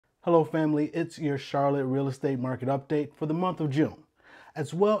Hello family, it's your Charlotte real estate market update for the month of June,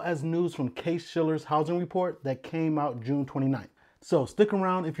 as well as news from Case-Shiller's housing report that came out June 29th. So stick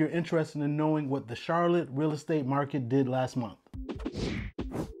around if you're interested in knowing what the Charlotte real estate market did last month.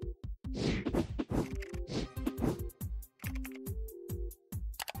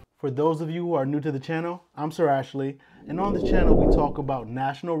 For those of you who are new to the channel, I'm Sir Ashley, and on the channel we talk about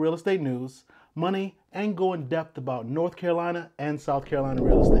national real estate news, money, and go in depth about North Carolina and South Carolina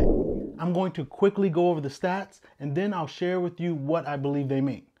real estate. I'm going to quickly go over the stats and then I'll share with you what I believe they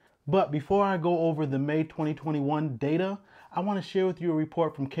mean. But before I go over the May 2021 data, I want to share with you a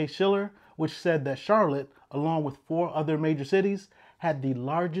report from Case-Shiller which said that Charlotte, along with 4 other major cities, had the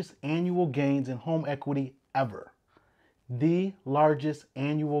largest annual gains in home equity ever. The largest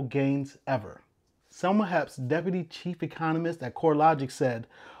annual gains ever. Selma Hepp's deputy chief economist at CoreLogic said,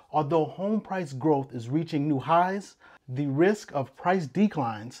 although home price growth is reaching new highs, the risk of price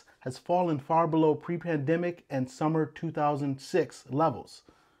declines has fallen far below pre-pandemic and summer 2006 levels.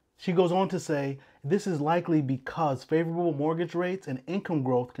 She goes on to say, this is likely because favorable mortgage rates and income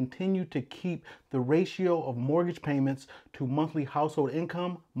growth continue to keep the ratio of mortgage payments to monthly household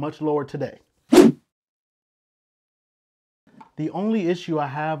income much lower today. The only issue I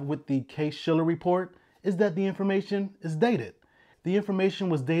have with the Case-Shiller report is that the information is dated. The information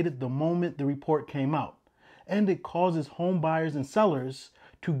was dated the moment the report came out, and it causes home buyers and sellers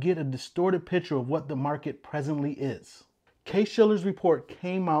to get a distorted picture of what the market presently is. Case-Shiller's report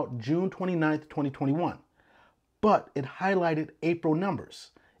came out June 29th, 2021, but it highlighted April numbers.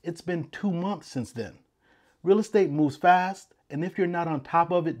 It's been 2 months since then. Real estate moves fast, and if you're not on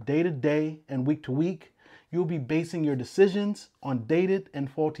top of it day to day and week to week, you'll be basing your decisions on dated and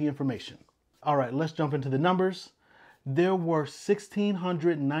faulty information. All right, let's jump into the numbers. There were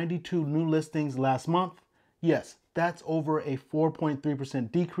 1,692 new listings last month. Yes, that's over a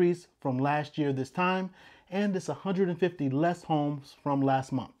 4.3% decrease from last year this time, and it's 150 less homes from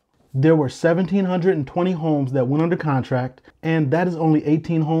last month. There were 1,720 homes that went under contract, and that is only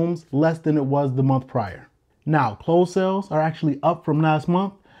 18 homes less than it was the month prior. Now, closed sales are actually up from last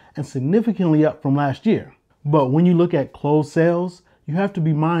month and significantly up from last year. But when you look at closed sales, you have to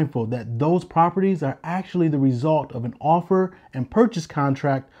be mindful that those properties are actually the result of an offer and purchase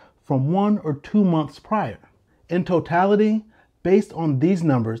contract from 1 or 2 months prior. In totality, based on these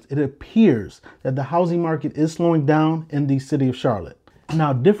numbers, it appears that the housing market is slowing down in the city of Charlotte.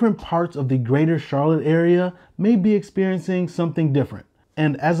 Now, different parts of the greater Charlotte area may be experiencing something different.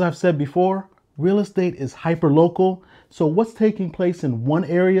 And as I've said before, real estate is hyper-local, so what's taking place in one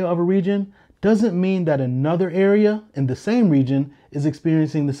area of a region doesn't mean that another area in the same region is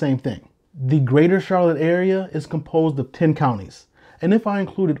experiencing the same thing. The greater Charlotte area is composed of 10 counties. And if I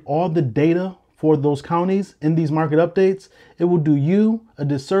included all the data for those counties in these market updates, it will do you a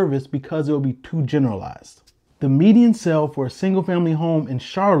disservice because it will be too generalized. The median sale for a single family home in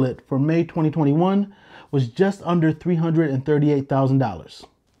Charlotte for May 2021 was just under $338,000.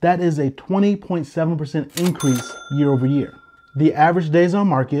 That is a 20.7% increase year over year. The average days on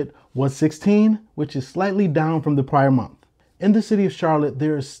market was 16, which is slightly down from the prior month. In the city of Charlotte,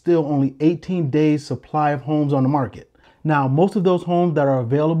 there is still only 18 days supply of homes on the market. Now, most of those homes that are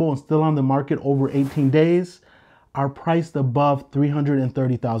available and still on the market over 18 days are priced above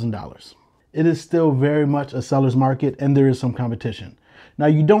 $330,000. It is still very much a seller's market and there is some competition. Now,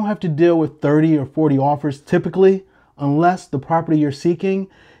 you don't have to deal with 30 or 40 offers typically, unless the property you're seeking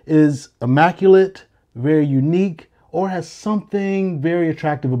is immaculate, very unique, or has something very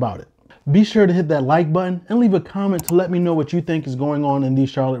attractive about it. Be sure to hit that like button and leave a comment to let me know what you think is going on in the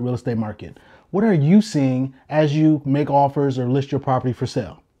Charlotte real estate market. What are you seeing as you make offers or list your property for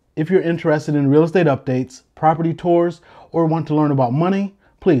sale? If you're interested in real estate updates, property tours, or want to learn about money,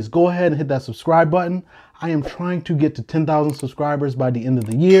 please go ahead and hit that subscribe button. I am trying to get to 10,000 subscribers by the end of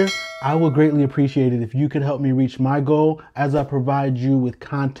the year. I would greatly appreciate it if you could help me reach my goal as I provide you with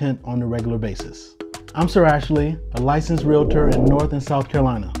content on a regular basis. I'm Sir Ashley, a licensed realtor in North and South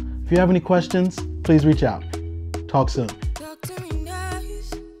Carolina. If you have any questions, please reach out. Talk soon.